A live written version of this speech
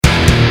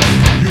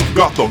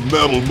got the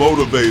Metal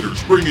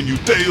Motivators bringing you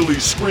daily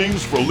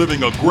screams for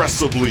living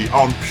aggressively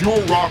on Pure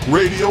Rock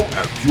Radio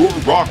at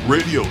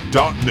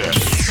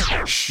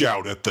purerockradio.net.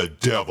 Shout at the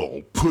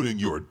devil, putting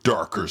your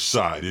darker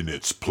side in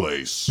its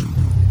place.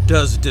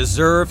 Does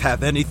deserve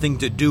have anything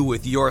to do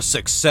with your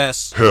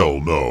success? Hell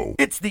no.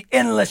 It's the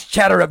endless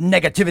chatter of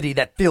negativity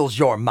that fills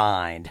your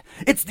mind.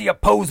 It's the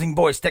opposing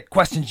voice that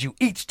questions you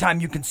each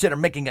time you consider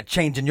making a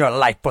change in your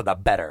life for the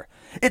better.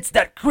 It's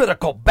that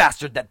critical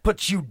bastard that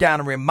puts you down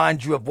and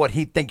reminds you of what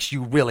he thinks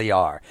you really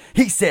are.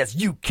 He says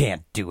you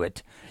can't do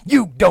it.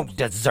 You don't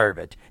deserve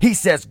it. He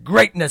says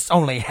greatness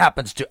only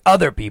happens to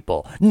other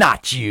people,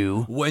 not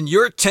you. When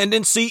your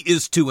tendency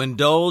is to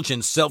indulge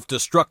in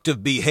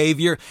self-destructive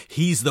behavior,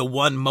 he's the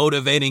one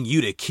motivating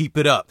you to keep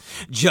it up.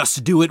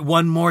 Just do it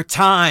one more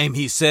time,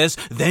 he says,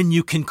 then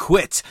you can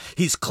quit.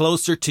 He's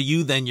closer to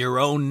you than your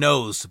own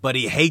nose, but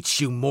he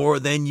hates you more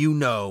than you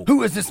know.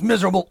 Who is this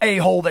miserable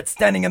a-hole that's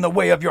standing in the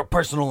way of your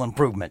personal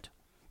improvement?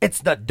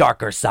 It's the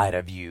darker side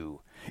of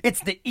you.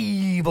 It's the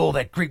evil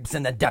that creeps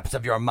in the depths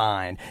of your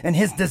mind, and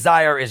his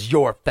desire is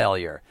your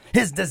failure.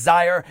 His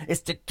desire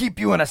is to keep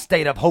you in a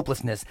state of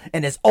hopelessness,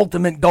 and his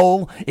ultimate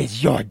goal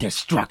is your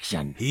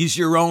destruction. He's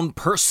your own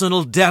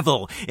personal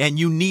devil, and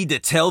you need to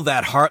tell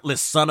that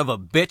heartless son of a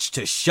bitch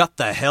to shut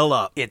the hell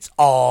up. It's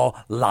all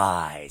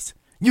lies.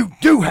 You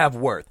do have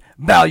worth,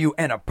 value,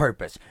 and a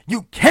purpose.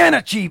 You can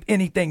achieve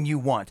anything you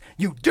want.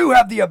 You do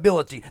have the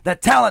ability, the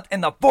talent,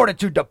 and the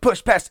fortitude to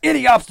push past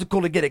any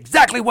obstacle to get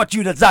exactly what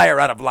you desire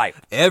out of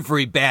life.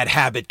 Every bad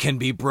habit can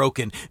be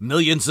broken.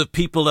 Millions of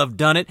people have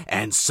done it,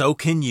 and so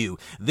can you.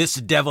 This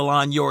devil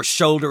on your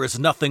shoulder is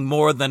nothing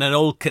more than an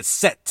old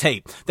cassette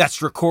tape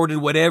that's recorded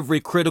what every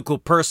critical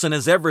person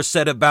has ever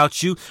said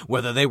about you,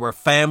 whether they were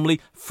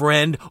family,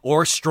 friend,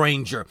 or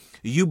stranger.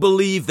 You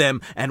believe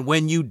them, and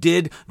when you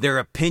did, their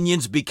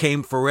opinions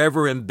became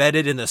forever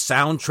embedded in the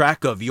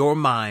soundtrack of your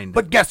mind.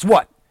 But guess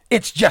what?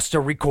 It's just a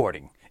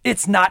recording.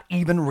 It's not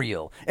even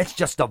real. It's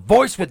just a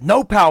voice with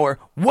no power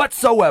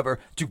whatsoever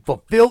to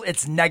fulfill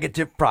its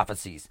negative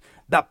prophecies.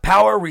 The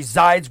power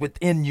resides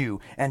within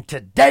you, and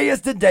today is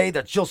the day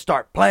that you'll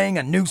start playing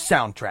a new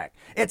soundtrack.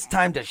 It's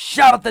time to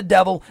shout at the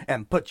devil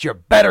and put your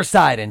better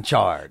side in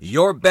charge.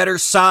 Your better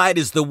side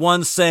is the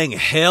one saying,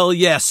 hell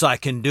yes, I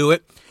can do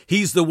it.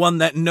 He's the one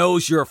that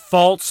knows your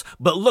faults,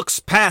 but looks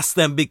past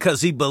them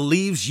because he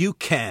believes you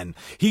can.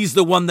 He's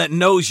the one that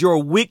knows your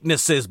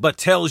weaknesses, but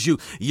tells you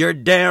you're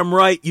damn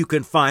right you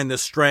can find the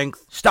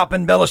strength. Stop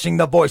embellishing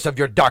the voice of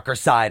your darker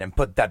side and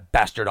put that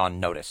bastard on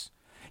notice.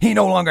 He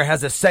no longer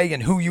has a say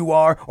in who you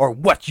are or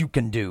what you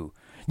can do.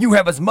 You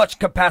have as much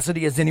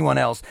capacity as anyone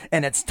else,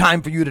 and it's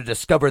time for you to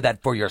discover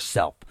that for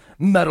yourself.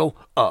 Metal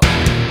up.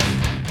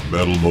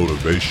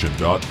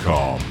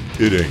 MetalMotivation.com.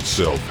 It ain't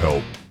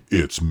self-help,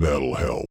 it's metal help.